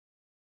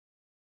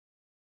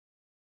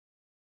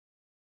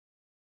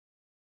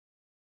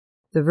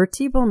The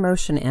Vertebral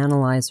Motion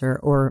Analyzer,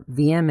 or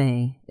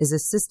VMA, is a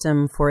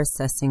system for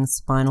assessing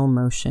spinal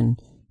motion,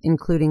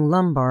 including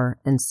lumbar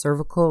and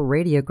cervical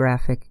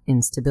radiographic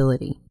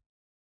instability.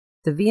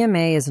 The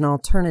VMA is an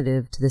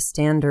alternative to the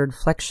standard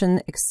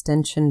flexion,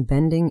 extension,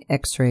 bending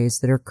X-rays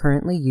that are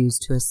currently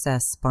used to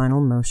assess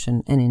spinal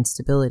motion and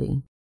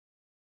instability.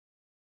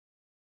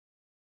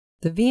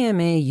 The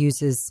VMA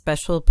uses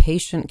special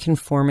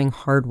patient-conforming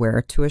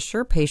hardware to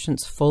assure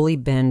patients fully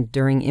bend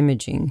during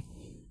imaging.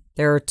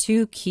 There are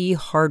two key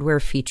hardware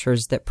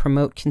features that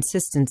promote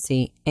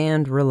consistency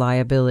and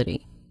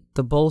reliability: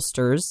 the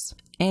bolsters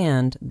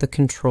and the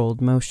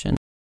controlled motion.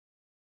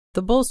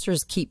 The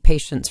bolsters keep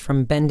patients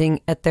from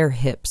bending at their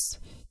hips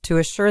to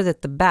assure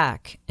that the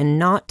back and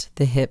not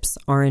the hips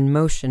are in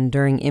motion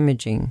during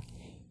imaging.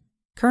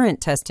 Current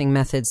testing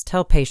methods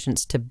tell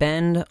patients to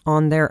bend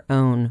on their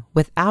own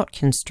without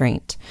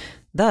constraint.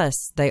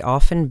 Thus, they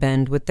often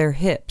bend with their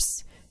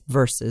hips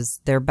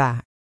versus their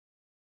back.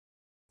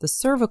 The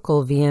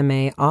cervical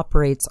VMA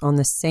operates on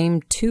the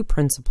same two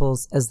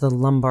principles as the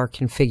lumbar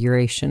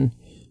configuration: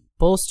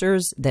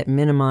 bolsters that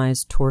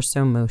minimize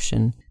torso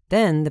motion.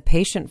 Then the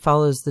patient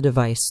follows the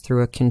device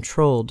through a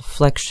controlled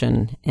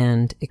flexion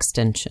and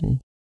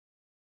extension.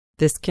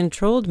 This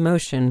controlled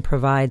motion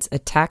provides a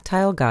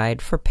tactile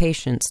guide for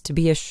patients to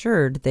be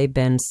assured they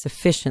bend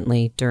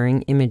sufficiently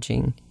during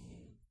imaging.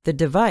 The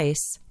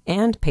device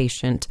and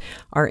patient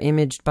are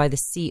imaged by the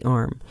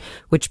C-arm,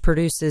 which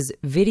produces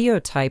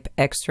video-type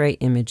X-ray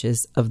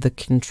images of the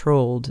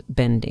controlled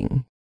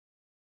bending.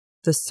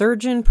 The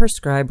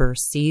surgeon-prescriber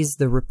sees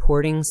the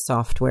reporting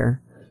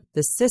software.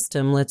 The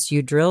system lets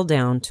you drill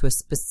down to a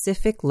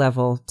specific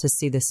level to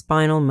see the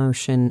spinal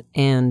motion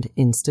and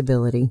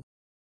instability.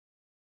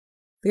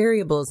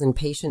 Variables in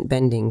patient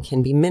bending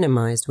can be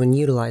minimized when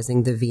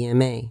utilizing the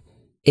VMA.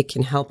 It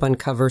can help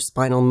uncover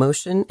spinal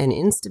motion and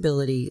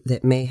instability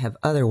that may have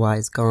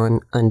otherwise gone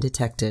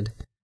undetected.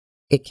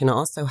 It can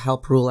also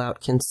help rule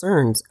out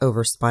concerns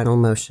over spinal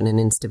motion and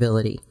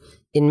instability,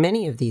 in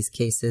many of these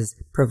cases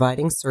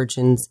providing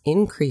surgeons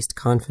increased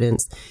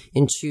confidence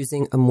in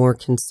choosing a more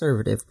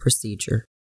conservative procedure.